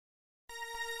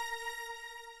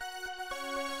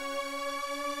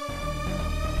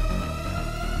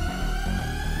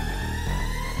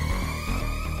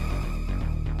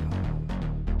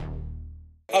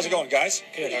How's it going, guys?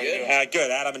 Good. How are you doing?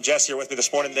 Good. Adam and Jesse are with me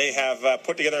this morning. They have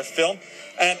put together a film.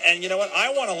 And you know what?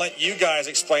 I want to let you guys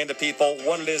explain to people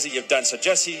what it is that you've done. So,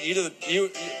 Jesse, you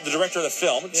the director of the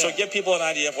film. Yeah. So give people an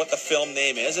idea of what the film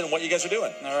name is and what you guys are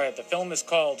doing. All right. The film is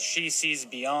called She Sees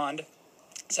Beyond.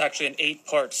 It's actually an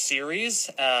 8-part series.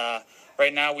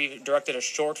 Right now, we've directed a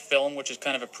short film, which is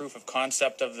kind of a proof of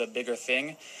concept of the bigger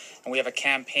thing. And we have a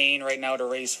campaign right now to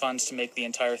raise funds to make the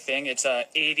entire thing. It's a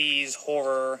 80s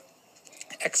horror,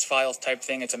 X-Files type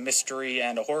thing. It's a mystery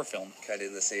and a horror film. Kind of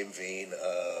in the same vein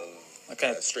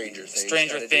of Stranger Things.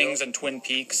 Stranger Things and Twin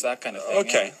Peaks, that kind of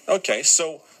thing. Okay.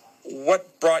 So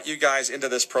what brought you guys into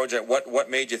this project? What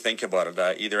made you think about it?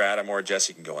 Either Adam or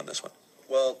Jesse can go on this one.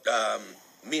 Well,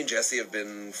 me and Jesse have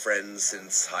been friends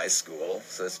since high school,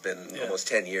 so it's been almost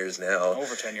 10 years now.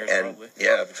 Over 10 years, probably.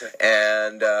 Yeah,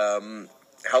 and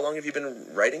how long have you been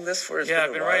writing this for? I've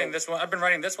been writing this one. I've been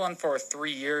writing this one for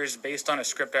 3 years, based on a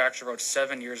script I actually wrote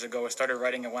 7 years ago. I started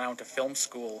writing it when I went to film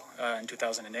school in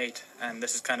 2008, and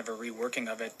this is kind of a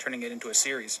reworking of it, turning it into a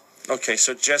series. Okay,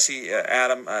 so Jesse,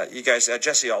 Adam, you guys,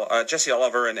 Jesse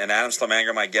Oliver and Adam Slamang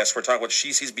are my guests. We're talking about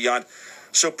She Sees Beyond.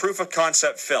 So proof of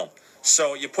concept film.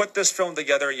 So you put this film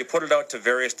together, you put it out to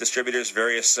various distributors,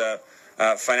 various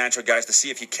financial guys to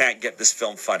see if you can't get this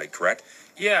film funded, correct?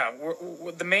 Yeah,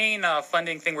 the main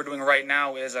funding thing we're doing right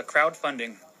now is a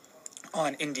crowdfunding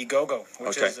on Indiegogo,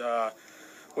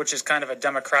 which is kind of a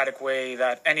democratic way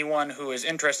that anyone who is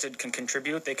interested can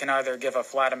contribute. They can either give a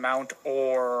flat amount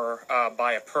or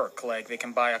buy a perk, like they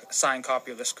can buy a signed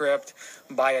copy of the script,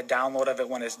 buy a download of it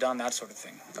when it's done, that sort of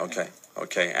thing.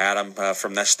 Okay, Adam.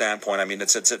 From that standpoint, I mean,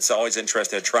 it's always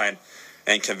interesting to try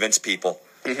and convince people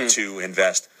to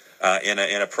invest in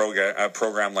a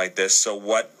program like this. So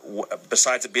what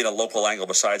besides it being a local angle,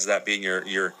 besides that being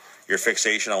your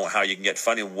fixation on how you can get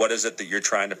funding, what is it that you're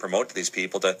trying to promote to these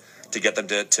people to get them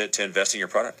to invest in your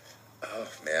product? Oh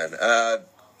man,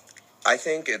 I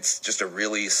think it's just a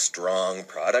really strong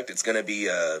product. It's going to be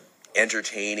a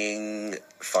entertaining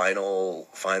final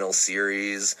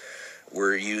series.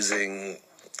 We're using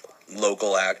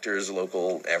local actors,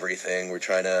 local everything. We're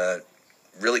trying to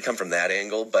really come from that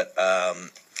angle, but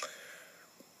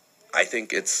I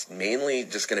think it's mainly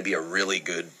just going to be a really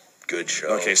good show.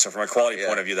 Okay, so from a quality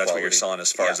point of view, that's what you're selling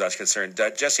as far as that's concerned.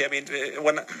 Jesse, I mean,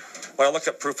 when I look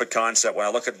at proof of concept, when I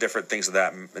look at different things of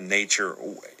that nature,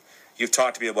 you've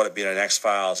talked to me about it being an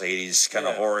X-Files, 80s kind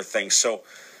of horror thing. So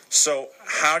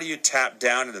how do you tap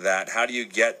down into that? How do you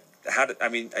get... I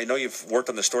mean, I know you've worked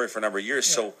on the story for a number of years,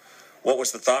 so what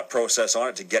was the thought process on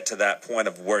it to get to that point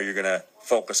of where you're going to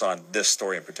focus on this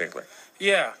story in particular?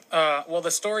 Yeah, well,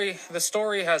 the story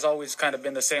has always kind of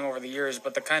been the same over the years,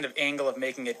 but the kind of angle of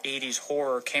making it 80s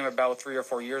horror came about 3 or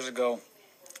 4 years ago.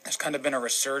 There's kind of been a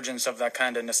resurgence of that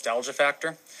kind of nostalgia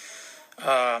factor.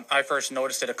 I first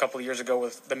noticed it a couple of years ago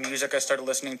with the music I started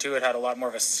listening to. It had a lot more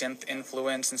of a synth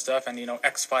influence and stuff, and,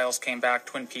 X-Files came back,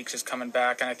 Twin Peaks is coming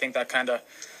back, and I think that kind of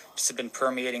just had been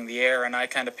permeating the air, and I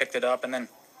kind of picked it up, and then,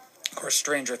 of course,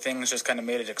 Stranger Things just kind of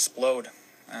made it explode.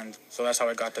 And so that's how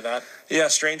I got to that. Yeah,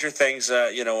 Stranger Things,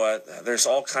 there's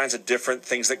all kinds of different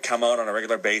things that come out on a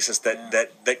regular basis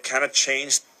that kind of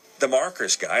change the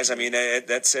markers, guys. I mean,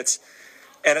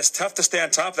 it's tough to stay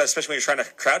on top of that, especially when you're trying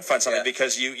to crowdfund something,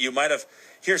 because you might have...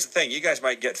 Here's the thing, you guys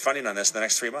might get funding on this in the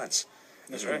next 3 months.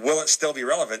 That's right. Will it still be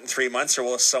relevant in 3 months, or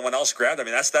will someone else grab it? I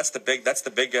mean, that's the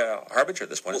big harbinger at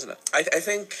this point, isn't it? I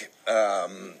think...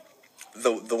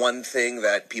 The one thing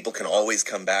that people can always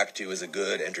come back to is a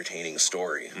good, entertaining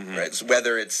story, right? So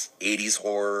whether it's 80s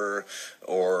horror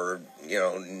or,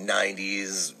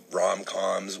 90s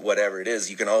rom-coms, whatever it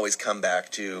is, you can always come back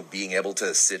to being able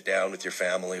to sit down with your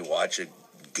family, watch a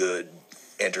good,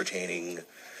 entertaining,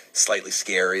 slightly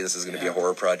scary, this is going to be a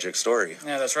horror project story.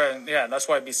 Yeah, that's right. Yeah, that's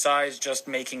why besides just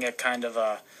making it kind of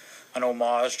an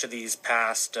homage to these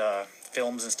past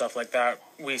films and stuff like that,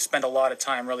 we spent a lot of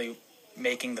time really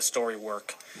making the story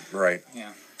work. Right.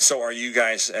 Yeah. So are you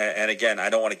guys, and again, I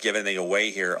don't want to give anything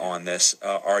away here on this,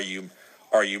 are you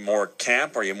more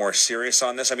camp? Are you more serious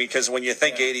on this? I mean, because when you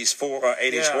think 80s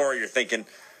horror, you're thinking,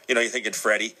 you're thinking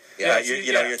Freddy. Yeah.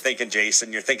 You're thinking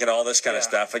Jason. You're thinking all this kind of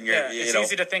stuff, and it's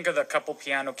easy to think of the couple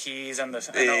piano keys and all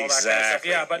that kind of stuff.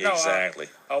 Yeah, but no, exactly.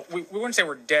 We wouldn't say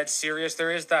we're dead serious.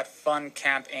 There is that fun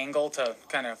camp angle to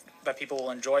kind of that people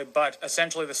will enjoy, but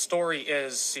essentially the story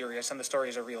is serious, and the story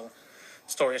is a real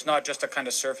story. It's not just a kind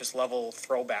of surface level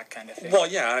throwback kind of thing. Well,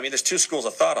 yeah, I mean, there's two schools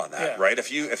of thought on that, right? If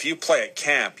you play at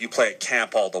camp, you play at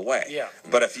camp all the way. Yeah.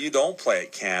 But if you don't play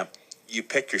at camp, you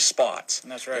pick your spots.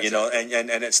 That's right.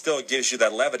 And it still gives you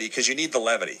that levity, because you need the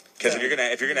levity. Because if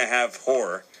you're gonna have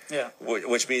horror, Yeah.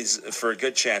 Which means for a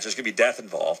good chance there's going to be death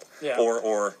involved, Yeah.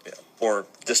 or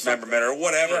dismemberment or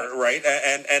whatever, right?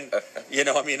 And you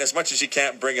know, I mean, as much as you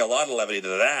can't bring a lot of levity to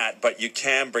that, but you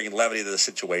can bring levity to the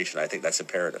situation. I think that's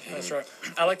imperative. That's right.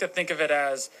 I like to think of it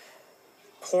as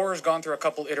horror's gone through a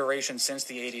couple iterations since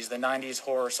the 80s. The 90s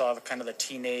horror saw the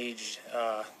teenage,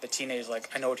 like,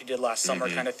 I Know What You Did Last Summer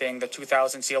kind of thing. The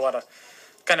 2000s see a lot of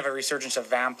kind of a resurgence of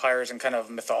vampires and kind of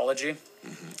mythology.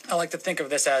 I like to think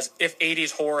of this as if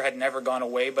 80s horror had never gone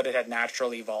away, but it had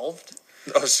naturally evolved.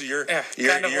 Oh, so you're going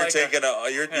homage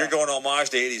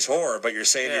to 80s horror, but you're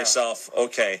saying to yourself,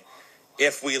 okay,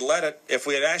 if we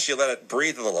had actually let it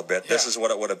breathe a little bit, this is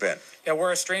what it would have been. Yeah,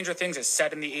 whereas Stranger Things is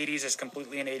set in the 80s, is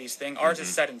completely an 80s thing. Ours is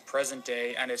set in present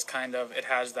day, and it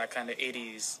has that kind of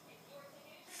 80s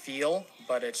feel,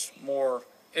 but it's more.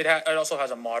 It also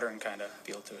has a modern kind of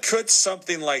feel to it. Could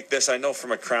something like this, I know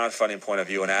from a crowdfunding point of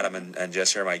view, and Adam and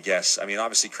Jess here are my guests, I mean,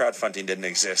 obviously crowdfunding didn't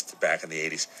exist back in the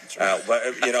 80s. Right.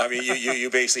 But, you know, I mean, you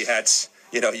basically had,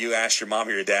 you know, you asked your mom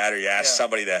or your dad, or you asked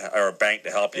somebody or a bank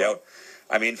to help you out.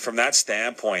 I mean, from that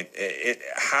standpoint,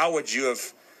 how would you have,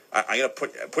 I'm going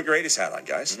to put your 80s hat on,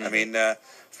 guys. I mean,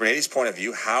 from an 80s point of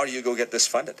view, how do you go get this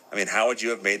funded? I mean, how would you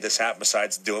have made this happen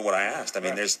besides doing what I asked? I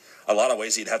mean, there's a lot of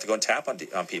ways you'd have to go and tap on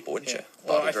people, wouldn't you?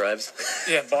 Bottle drives.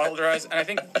 Yeah, bottle drives. And I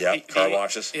think car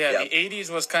washes. Yeah, the 80s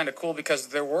was kind of cool because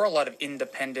there were a lot of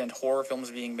independent horror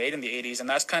films being made in the 80s, and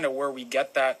that's kind of where we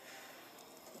get that.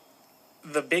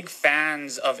 The big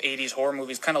fans of 80s horror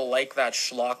movies kind of like that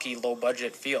schlocky,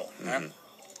 low-budget feel. Right?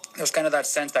 There was kind of that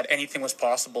sense that anything was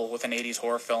possible with an 80s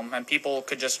horror film, and people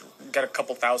could just get a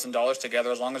couple $1,000s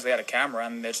together as long as they had a camera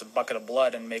and there's a bucket of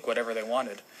blood and make whatever they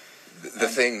wanted. The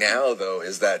thing now, though,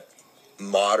 is that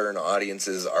modern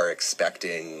audiences are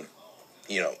expecting,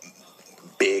 you know,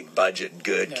 big budget,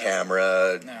 good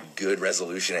camera, good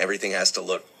resolution. Everything has to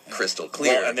look crystal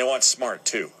clear. Well, and they want smart,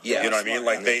 too. Yeah. You know what I mean?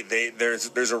 Like,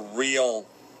 there's a real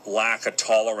lack of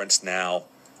tolerance now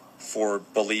for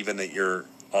believing that your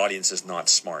audience is not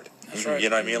smart. That's right. You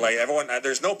know what I mean? Like, everyone,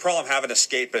 there's no problem having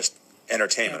escapist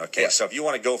entertainment, okay? So if you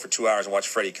want to go for 2 hours and watch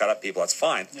Freddy cut up people, that's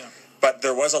fine. Yeah. But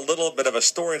there was a little bit of a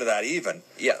story to that even.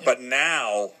 Yeah. But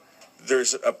now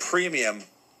there's a premium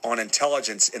on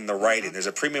intelligence in the writing. There's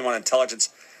a premium on intelligence,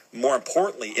 more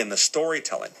importantly, in the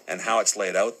storytelling and how it's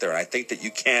laid out there. And I think that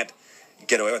you can't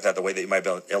get away with that the way that you might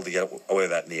be able to get away with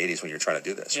that in the 80s when you're trying to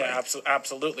do this. Yeah, right?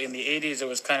 Absolutely. In the 80s, it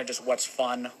was kind of just what's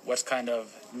fun, what's kind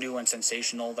of new and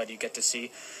sensational that you get to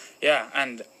see. Yeah,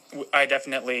 and I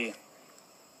definitely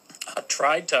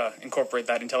tried to incorporate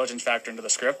that intelligence factor into the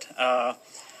script.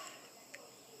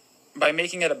 By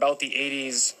making it about the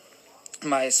 80s,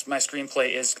 my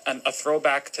screenplay is a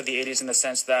throwback to the 80s in the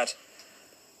sense that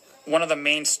one of the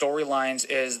main storylines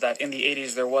is that in the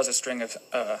 80s there was a string of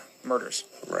murders.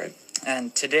 Right.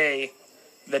 And today,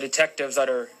 the detectives that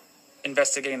are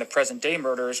investigating the present-day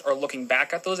murders are looking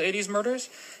back at those 80s murders,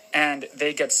 and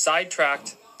they get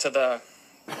sidetracked to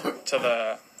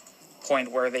the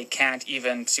point where they can't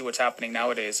even see what's happening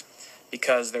nowadays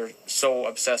because they're so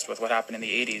obsessed with what happened in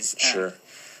the 80s. Sure.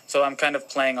 So I'm kind of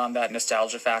playing on that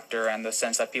nostalgia factor and the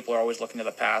sense that people are always looking to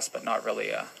the past, but not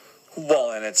really...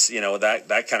 Well, and it's, you know, that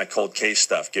kind of cold case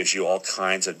stuff gives you all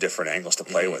kinds of different angles to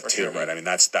play with too, right? I mean,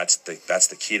 that's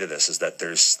the key to this, is that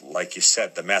there's, like you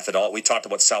said, the method. We talked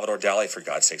about Salvador Dali, for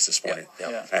God's sakes, this morning,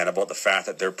 and about the fact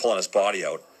that they're pulling his body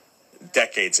out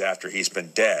decades after he's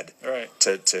been dead,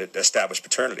 to establish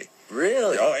paternity.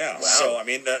 Really? Oh yeah. Wow. So I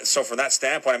mean, so from that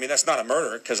standpoint, I mean, that's not a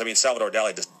murder, because I mean, Salvador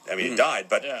Dali he died,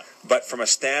 but from a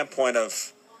standpoint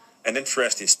of an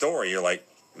interesting story, you're like,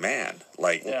 man,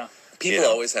 like. Yeah. People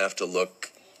always have to look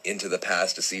into the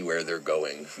past to see where they're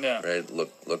going, right?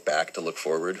 Look back to look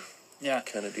forward,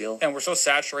 kind of deal. And we're so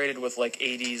saturated with like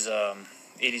 80s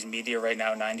media right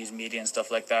now, 90s media and stuff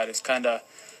like that. It's kind of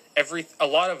a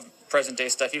lot of present day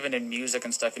stuff, even in music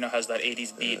and stuff, you know, has that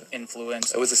 80s beat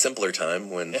influence. It was a simpler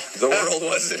time when the world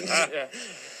wasn't.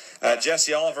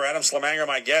 Jesse Oliver, Adam Slamang are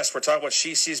my guests. We're talking about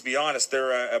She Sees Beyond. It's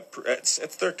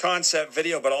their concept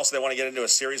video, but also they want to get into a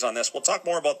series on this. We'll talk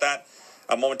more about that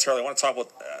momentarily. I want to talk about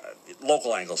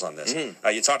local angles on this.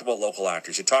 You talked about local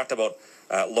actors. You talked about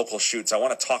local shoots. I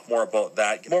want to talk more about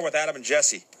that. More with Adam and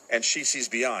Jesse and She Sees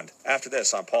Beyond after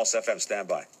this on Pulse FM. Stand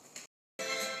by.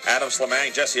 Adam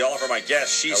Slamang, Jesse Oliver, my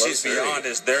guest. She Sees Beyond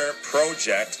is their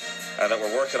project that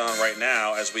we're working on right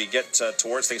now as we get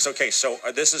towards things. Okay, so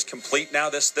this is complete now?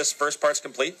 This first part's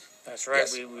complete? That's right.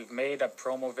 Yes. We've made a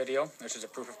promo video, which is a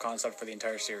proof of concept for the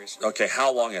entire series. Okay,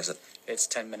 how long is it? It's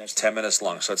 10 minutes. 10 minutes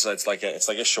long. So it's like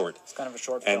a short. It's kind of a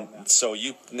short film. And so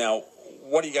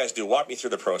what do you guys do? Walk me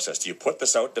through the process. Do you put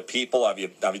this out to people? Have you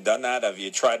done that? Have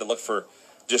you tried to look for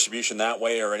distribution that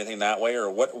way or anything that way, or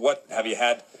what have you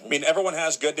had? I mean, everyone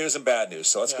has good news and bad news,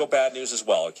 so let's go bad news as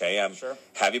well, okay? Sure.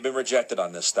 Have you been rejected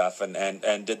on this stuff,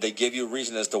 and did they give you a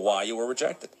reason as to why you were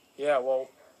rejected? Yeah, well,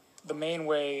 the main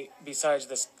way, besides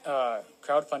this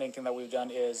crowdfunding thing that we've done,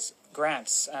 is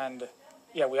grants, and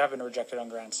yeah, we have been rejected on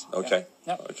grants. Okay.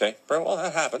 Yeah. Okay. Well,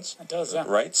 that happens. It does, yeah.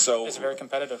 Right? So it's very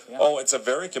competitive. Yeah. Oh, it's a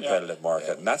very competitive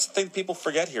market. And that's the thing people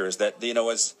forget here is that,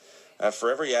 as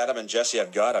for every Adam and Jesse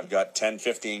I've got 10,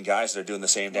 15 guys that are doing the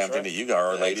same damn thing that you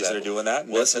are, or ladies that are doing that.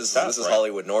 Well, this is right?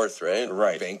 Hollywood North, right?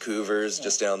 Right. Vancouver's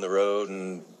just down the road,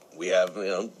 and we have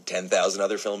 10,000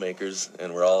 other filmmakers,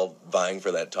 and we're all vying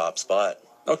for that top spot.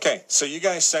 Okay, so you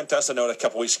guys sent us a note a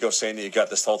couple weeks ago saying that you got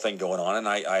this whole thing going on, and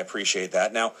I appreciate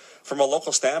that. Now, from a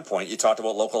local standpoint, you talked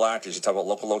about local actors, you talked about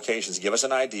local locations. Give us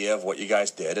an idea of what you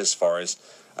guys did as far as,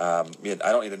 I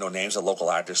don't need to know names of local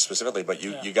actors specifically, but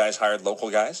you guys hired local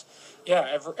guys?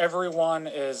 Yeah, everyone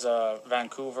is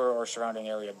Vancouver or surrounding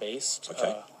area based.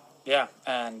 Okay.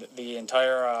 And the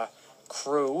entire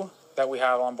crew that we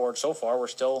have on board so far, we're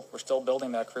still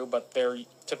building that crew, but they're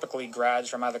typically grads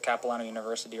from either Capilano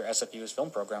University or SFU's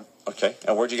film program. Okay,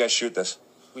 and where'd you guys shoot this?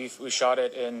 We shot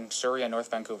it in Surrey and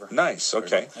North Vancouver. Nice.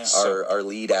 Okay. Yeah. Our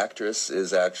lead actress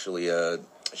is actually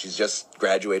she's just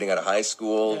graduating out of high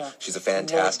school. Yeah. She's a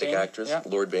fantastic actress. Yeah.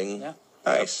 Lord Bing. Yeah.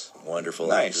 Nice. Wonderful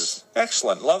Nice. actress.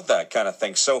 Excellent. Love that kind of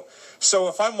thing. So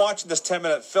if I'm watching this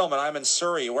 10-minute film and I'm in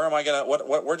Surrey, where am I going to,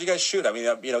 where'd you guys shoot? I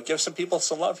mean, give some people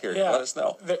some love here. Yeah. Let us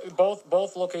know.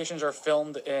 Both locations are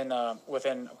filmed in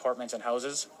within apartments and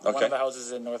houses. Okay. One of the houses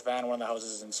is in North Van, one of the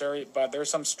houses is in Surrey, but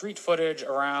there's some street footage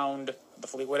around the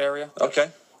Fleetwood area. Okay.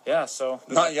 Yeah, so...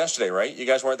 Not yesterday, right? You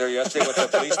guys weren't there yesterday with the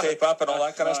police tape up and all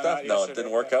that kind of stuff? No, it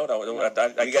didn't work out.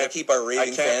 We got to keep our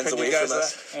raving fans away from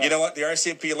us. You know what? The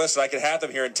RCMP, listen, I could have them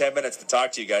here in 10 minutes to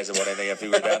talk to you guys about anything if we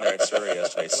were down there in Surrey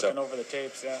yesterday. Looking over the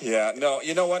tapes, yeah. Yeah, no,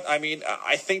 you know what? I mean,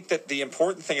 I think that the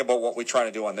important thing about what we try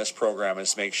to do on this program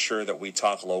is make sure that we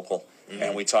talk local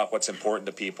and we talk what's important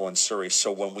to people in Surrey.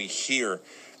 So when we hear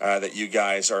that you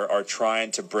guys are trying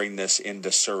to bring this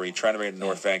into Surrey, trying to bring it to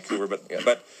North Vancouver,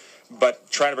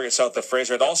 but trying to bring it south of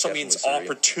Fraser, it also means Surrey.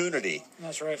 opportunity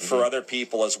That's right. for other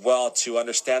people as well to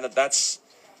understand that that's,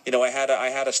 I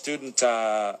had a student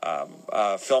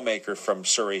filmmaker from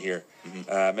Surrey here,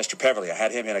 Mr. Peverly. I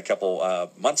had him in a couple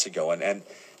months ago, and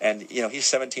he's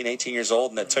 17, 18 years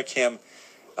old, and it took him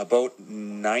about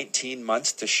 19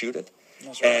 months to shoot it.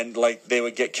 That's right. And they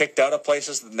would get kicked out of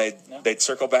places, and they'd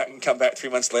circle back and come back 3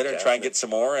 months later and try and get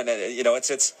some more, and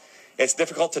it's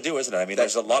difficult to do, isn't it? I mean,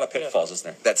 there's a lot of pitfalls, isn't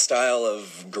there? That style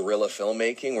of guerrilla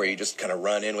filmmaking where you just kind of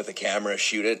run in with a camera,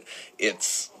 shoot it,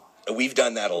 we've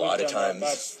done that a lot of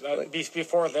times.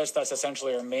 Before this, that's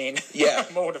essentially our main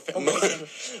mode of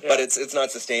filmmaking. But it's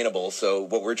not sustainable, so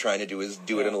what we're trying to do is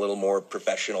do it in a little more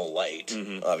professional light.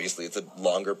 Obviously, it's a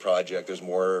longer project, there's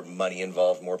more money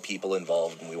involved, more people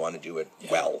involved, and we want to do it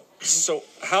well. So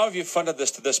how have you funded this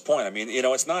to this point? I mean,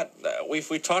 it's not,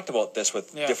 we've talked about this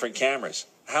with different cameras.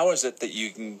 How is it that you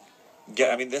can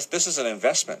get, I mean, this is an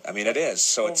investment. I mean, it is.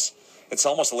 So it's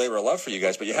almost a labor of love for you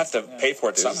guys, but you have to pay for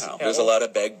it somehow. There's a lot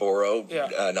of beg, borrow,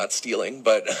 not stealing,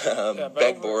 but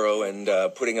beg, borrow, and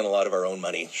putting in a lot of our own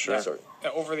money. Sure.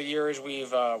 Yeah. Over the years,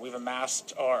 we've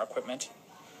amassed our equipment.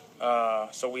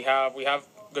 So we have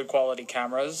good quality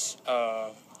cameras.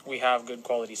 We have good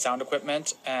quality sound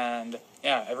equipment, and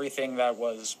everything that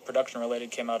was production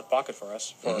related came out of pocket for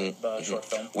us for the short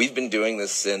film. We've been doing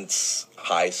this since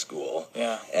high school.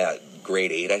 Yeah. At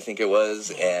grade 8, I think it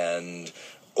was, and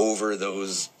over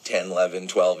those 10, 11,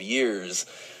 12 years,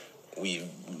 we've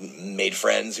made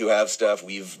friends who have stuff.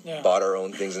 We've bought our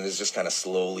own things, and it's just kind of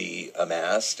slowly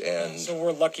amassed. And so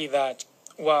we're lucky that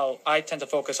while I tend to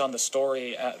focus on the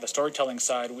storytelling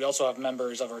side, we also have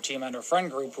members of our team and our friend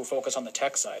group who focus on the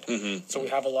tech side. So we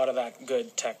have a lot of that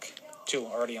good tech too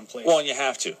already in place. Well, and you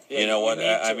have to. You know what?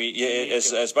 I mean,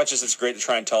 as much as it's great to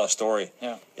try and tell a story,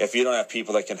 if you don't have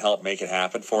people that can help make it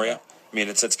happen for you, I mean,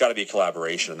 it's got to be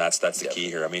collaboration, and that's the key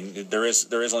here. I mean, there is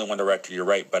only one director. You're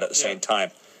right, but at the same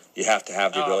time, you have to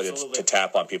have the ability to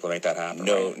tap on people to make that happen.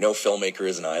 No filmmaker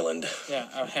is an island. Yeah,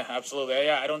 absolutely.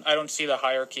 Yeah, I don't see the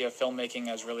hierarchy of filmmaking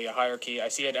as really a hierarchy. I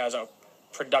see it as a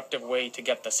productive way to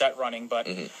get the set running, but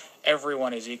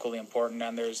everyone is equally important,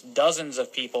 and there's dozens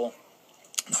of people,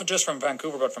 not just from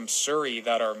Vancouver, but from Surrey,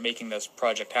 that are making this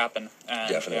project happen. And,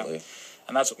 definitely.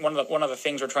 And that's one of the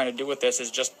things we're trying to do with this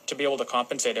is just to be able to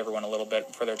compensate everyone a little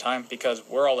bit for their time, because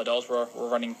we're all adults. We're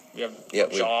running. We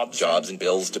have jobs and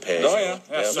bills to pay. Oh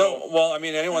yeah. So, well, I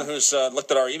mean, anyone who's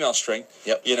looked at our email string,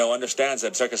 understands that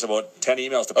it took us about 10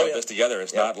 emails to put this together.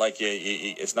 It's not like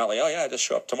it's not like, oh yeah, just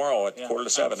show up tomorrow at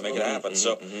 6:45 to make it happen.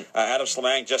 So Adam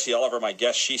Slamang, Jesse Oliver, my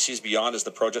guest. She Sees Beyond is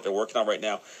the project they're working on right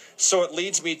now. So it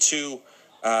leads me to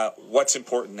what's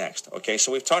important next. Okay,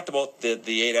 so we've talked about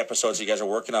the 8 episodes you guys are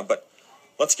working on, but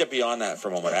let's get beyond that for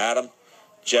a moment. Adam,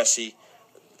 Jesse,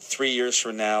 3 years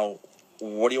from now,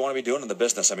 what do you want to be doing in the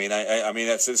business? I mean, I mean,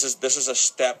 this is a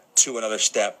step to another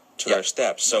step to another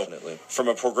step. So, definitely. From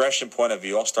a progression point of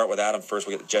view, I'll start with Adam first.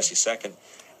 We'll get to Jesse second.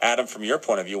 Adam, from your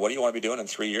point of view, what do you want to be doing in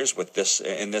 3 years with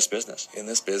in this business? In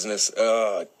this business,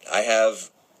 I have,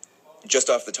 just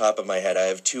off the top of my head, I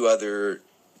have 2 other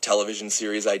television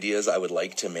series ideas I would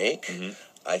like to make. Mm-hmm.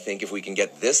 I think if we can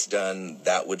get this done,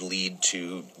 that would lead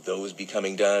to those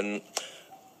becoming done.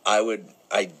 I would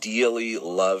ideally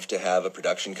love to have a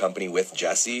production company with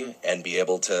Jesse and be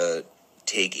able to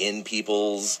take in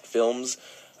people's films.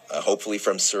 Hopefully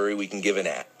from Surrey we can give an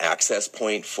access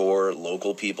point for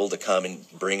local people to come and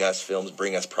bring us films,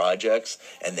 bring us projects,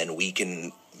 and then we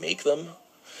can make them.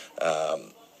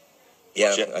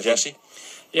 Jesse?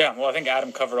 Yeah, well, I think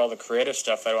Adam covered all the creative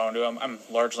stuff that I want to do. I'm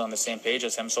largely on the same page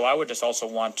as him, so I would just also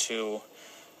want to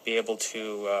be able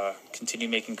to continue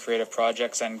making creative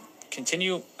projects and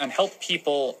continue and help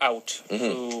people out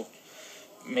who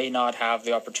may not have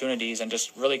the opportunities, and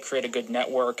just really create a good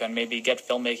network and maybe get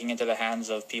filmmaking into the hands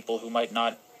of people who might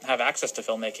not have access to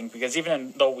filmmaking, because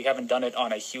even though we haven't done it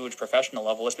on a huge professional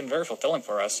level, it's been very fulfilling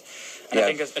for us. And I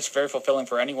think it's very fulfilling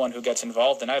for anyone who gets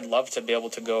involved, and I'd love to be able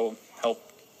to go help.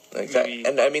 Exactly.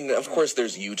 And I mean, of course,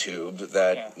 there's YouTube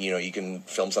that, you can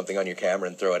film something on your camera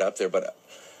and throw it up there, but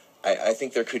I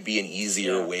think there could be an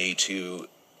easier way to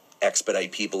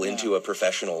expedite people into a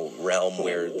professional realm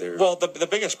where they're... Well, the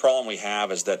biggest problem we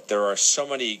have is that there are so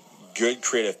many good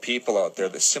creative people out there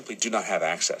that simply do not have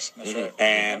access. That's right.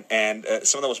 And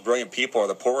some of the most brilliant people are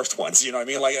the poorest ones, you know what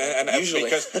I mean? Like, and usually.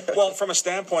 Because, well, from a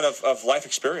standpoint of life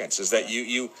experience, is that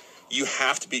you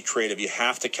have to be creative. You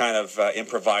have to kind of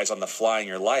improvise on the fly in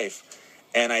your life.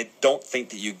 And I don't think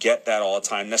that you get that all the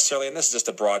time necessarily. And this is just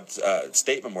a broad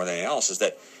statement more than anything else, is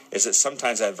that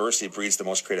sometimes adversity breeds the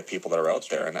most creative people that are out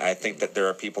there. And I think that there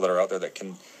are people that are out there that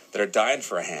are dying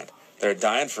for a hand. They're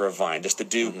dying for a vine just to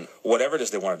do whatever it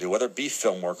is they want to do, whether it be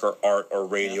film work or art or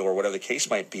radio or whatever the case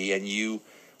might be. And you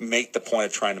make the point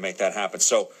of trying to make that happen.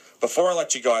 So before I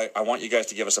let you go, I want you guys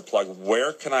to give us a plug.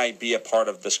 Where can I be a part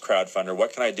of this crowdfunder?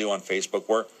 What can I do on Facebook?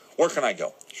 Where can I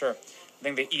go? Sure. I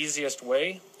think the easiest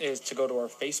way is to go to our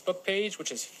Facebook page,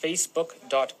 which is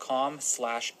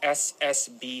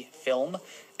facebook.com/SSBfilm,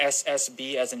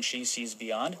 SSB as in She Sees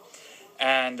Beyond.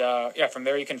 And from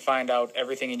there you can find out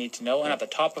everything you need to know. And at the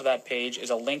top of that page is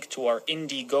a link to our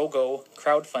Indiegogo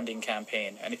crowdfunding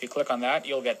campaign. And if you click on that,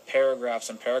 you'll get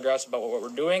paragraphs and paragraphs about what we're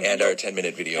doing. And our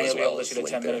 10-minute video as well. And you'll be able to see the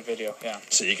 10-minute video,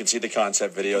 So you can see the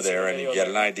concept video there and get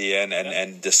an idea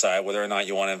and decide whether or not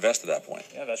you want to invest at that point.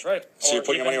 Yeah, that's right. So you're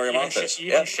putting your money where your mouth is.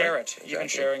 Even share it. Exactly. Even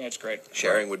sharing it's great.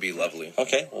 Sharing would be lovely.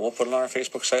 Okay, well, we'll put it on our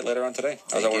Facebook site later on today.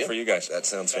 How's that work for you guys? That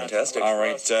sounds fantastic. All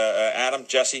right, Adam,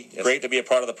 Jesse, great to be a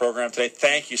part of the program today.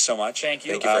 Thank you so much. Thank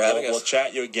you. Thank you for having us. We'll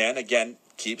chat you again. Again,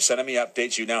 keep sending me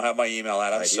updates. You now have my email,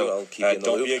 Adam. I'll keep you in the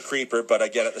don't loop. be a creeper, but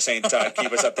again, at the same time,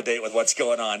 keep us up to date with what's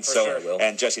going on. Sure.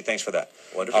 And Jesse, thanks for that.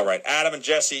 Wonderful. All right, Adam and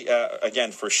Jesse,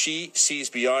 again, for She Sees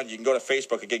Beyond, you can go to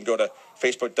Facebook. Again, go to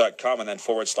facebook.com and then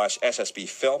 /SSB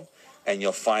Film, and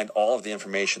you'll find all of the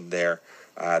information there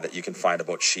that you can find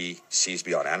about She Sees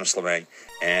Beyond. Adam Slamang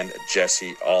and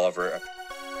Jesse Oliver.